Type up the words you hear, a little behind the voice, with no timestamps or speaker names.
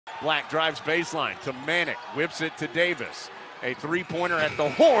Black drives baseline to Manick, whips it to Davis. A three-pointer at the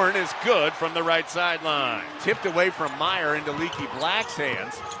horn is good from the right sideline. Tipped away from Meyer into Leaky Black's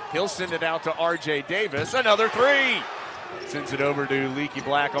hands. He'll send it out to R.J. Davis. Another three. Sends it over to Leaky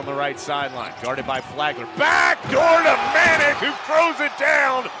Black on the right sideline. Guarded by Flagler. Back door to Manick, who throws it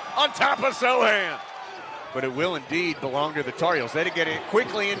down on top of Sohan. But it will indeed belong to the Tar Heels. They get it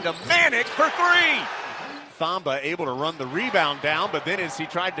quickly into Manick for three. Thamba able to run the rebound down, but then as he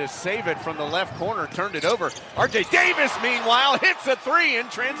tried to save it from the left corner, turned it over. R.J. Davis, meanwhile, hits a three in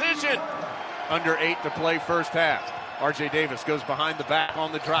transition. Under 8 to play first half. R.J. Davis goes behind the back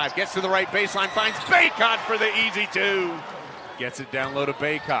on the drive, gets to the right baseline, finds Baycott for the easy two. Gets it down low to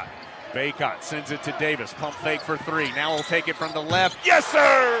Baycott. Baycott sends it to Davis, pump fake for three. Now he'll take it from the left. Yes,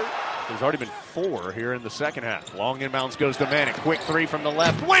 sir! There's already been 4 here in the second half. Long inbounds goes to Manick. Quick three from the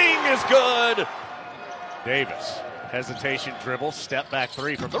left. Wing is good! Davis, hesitation dribble, step back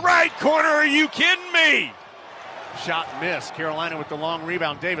three from the right corner. Are you kidding me? Shot missed. Carolina with the long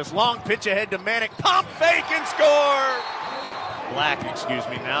rebound. Davis, long pitch ahead to Manick. Pump fake and score! Black,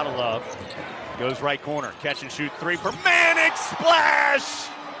 now to Love. Goes right corner. Catch and shoot three for Manick. Splash!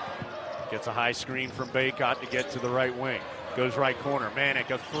 Gets a high screen from Baycott to get to the right wing. Goes right corner.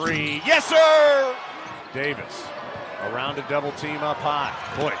 Manick, a three. Yes, sir! Davis. Around a double team up high.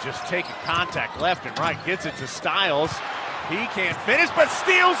 Boy, just taking contact left and right. Gets it to Styles. He can't finish, but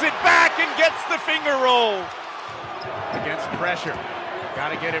steals it back and gets the finger roll. Against pressure. Got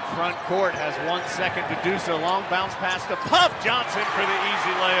to get it front court. Has 1 second to do so. Long bounce pass to Puff Johnson for the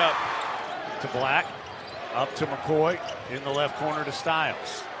easy layup. To Black. Up to McCoy. In the left corner to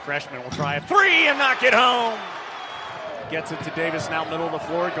Styles. Freshman will try a three and knock it home. Gets it to Davis now middle of the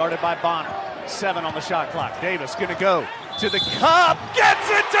floor. Guarded by Bonner. 7 on the shot clock. Davis gonna go to the cup, gets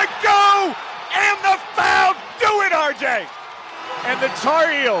it to go, and the foul. Do it, RJ. And the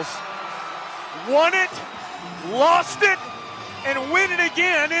Tar Heels won it, lost it, and win it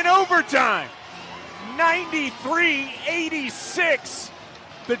again in overtime. 93-86.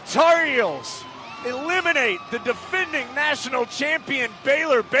 The Tar Heels eliminate the defending national champion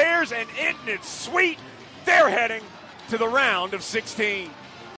Baylor Bears, and isn't it sweet? They're heading to the round of 16.